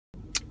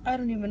I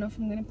don't even know if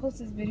I'm gonna post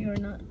this video or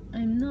not.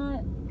 I'm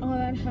not all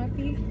that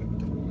happy.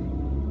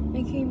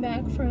 I came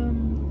back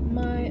from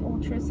my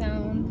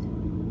ultrasound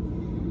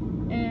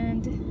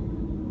and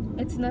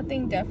it's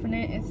nothing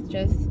definite. It's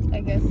just,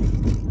 I guess,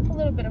 a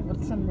little bit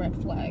of some red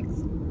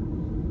flags.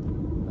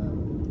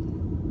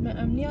 My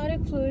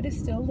amniotic fluid is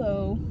still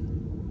low.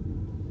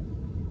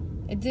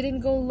 It didn't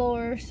go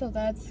lower, so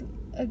that's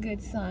a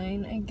good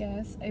sign, I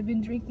guess. I've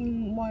been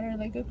drinking water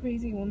like a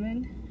crazy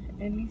woman,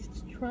 at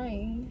least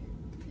trying.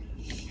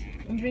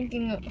 I'm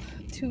drinking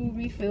 2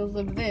 refills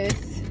of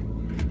this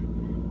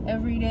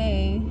every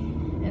day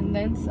and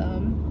then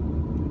some,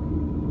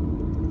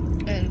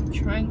 and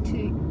trying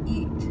to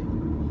eat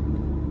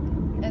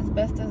as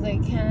best as I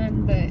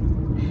can, but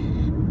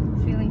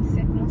feeling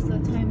sick most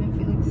of the time and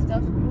feeling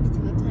stuffed most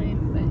of the time.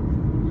 But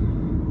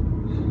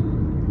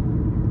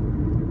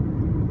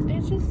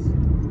it's just,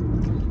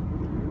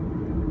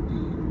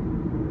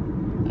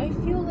 I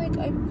feel like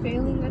I'm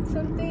failing at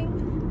something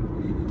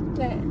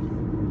that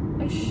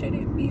I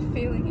shouldn't be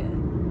failing at.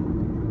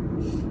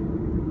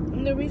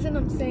 And the reason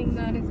I'm saying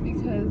that is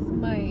because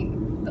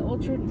the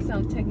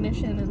ultrasound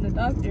technician and the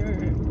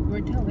doctor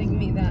were telling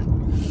me that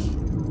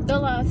the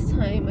last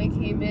time I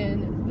came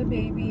in, the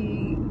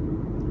baby,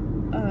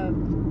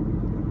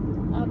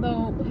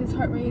 although his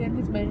heart rate and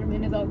his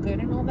measurement is all good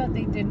and all that,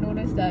 they did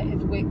notice that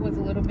his weight was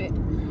a little bit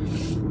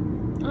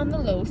on the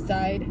low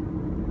side.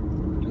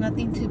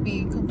 Nothing to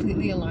be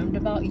completely alarmed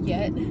about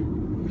yet.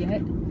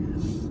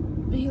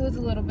 He was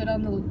a little bit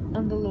on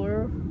the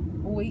lower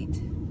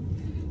weight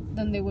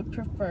than they would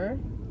prefer.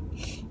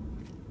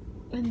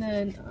 And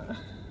then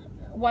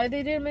why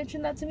they didn't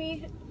mention that to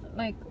me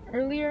like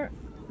earlier,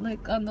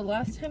 like on the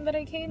last time that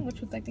I came, which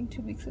was I think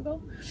 2 weeks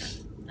ago,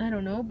 I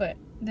don't know. But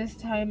this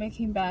time I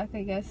came back,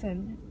 I guess,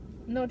 and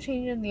no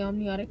change in the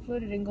amniotic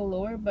fluid. It didn't go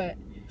lower, but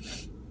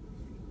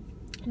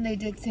they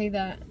did say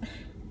that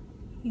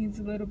he's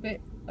a little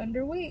bit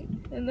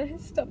underweight and that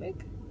his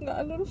stomach got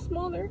a little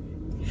smaller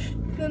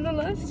than the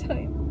last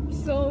time.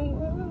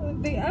 So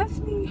they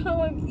asked me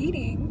how I'm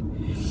eating,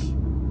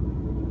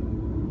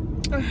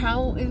 or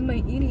how is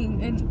my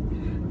eating, and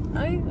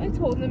I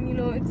told them, you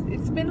know,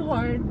 it's been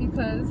hard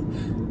because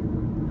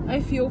I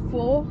feel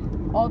full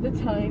all the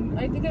time.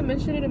 I think I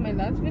mentioned it in my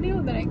last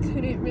video that I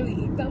couldn't really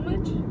eat that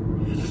much,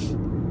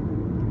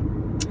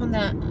 and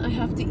that I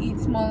have to eat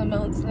small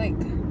amounts, like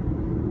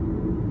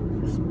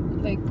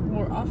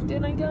more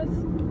often, I guess.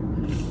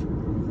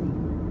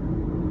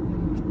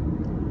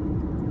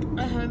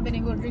 I haven't been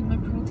able to drink my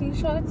protein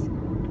shots.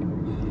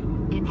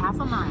 In half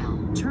a mile,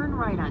 turn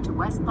right onto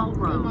Westfall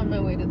Road. I'm on my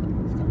way to the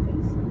post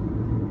office.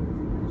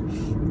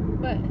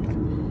 But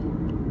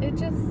it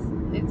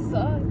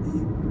sucks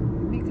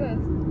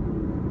because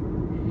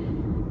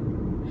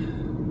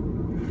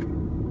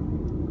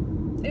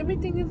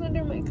everything is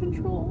under my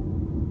control.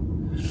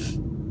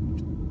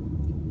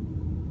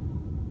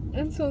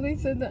 And so they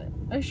said that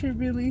I should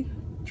really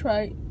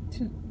try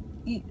to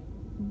eat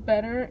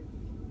better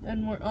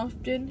and more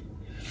often,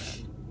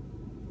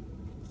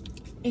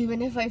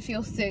 even if I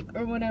feel sick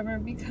or whatever,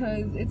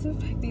 because it's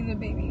affecting the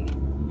baby.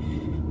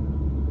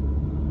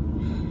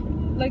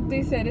 Like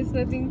they said, it's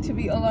nothing to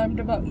be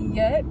alarmed about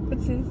yet, but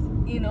since,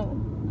 you know,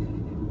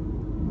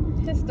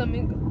 his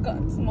stomach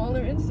got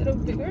smaller instead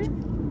of bigger,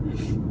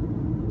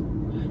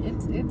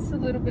 it's a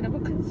little bit of a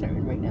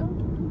concern right now.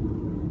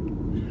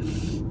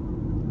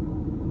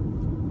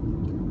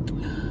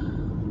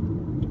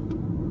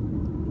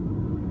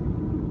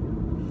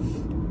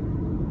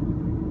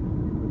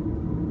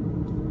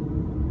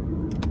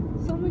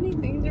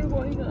 Things are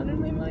going on in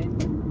my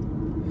mind,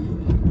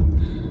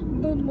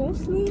 but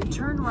mostly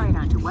turn right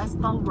onto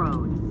Westfall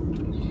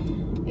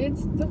Road.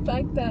 It's the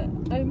fact that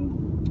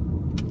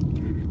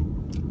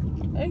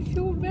I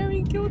feel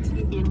very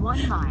guilty. In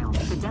 1 mile,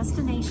 the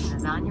destination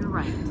is on your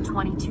right,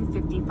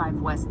 2255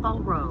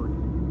 Westfall Road.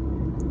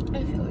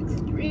 I feel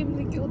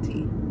extremely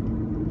guilty,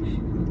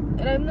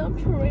 and I'm not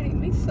providing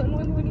my son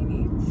with what he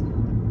needs.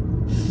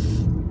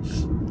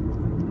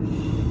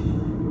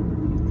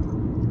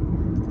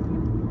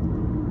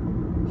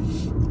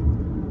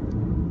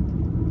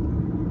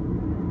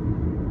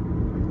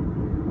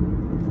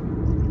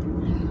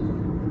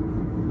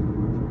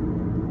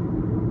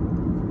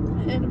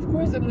 And of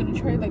course I'm gonna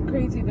try like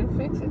crazy to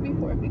fix it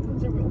before it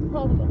becomes a real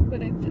problem,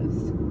 but it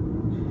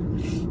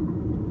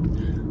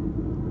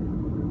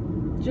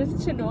just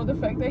to know the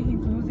fact that he's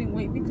losing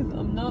weight because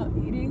I'm not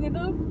eating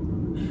enough,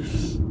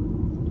 it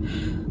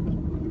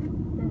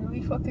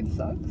really fucking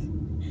sucks.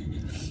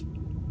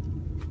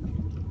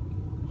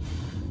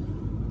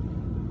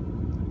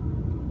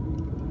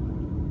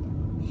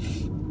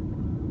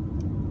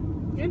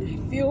 And I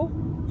feel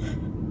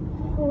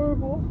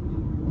horrible.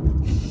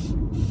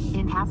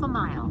 In half a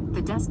mile,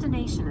 the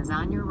destination is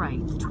on your right,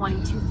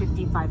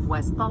 2255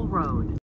 Westfall Road.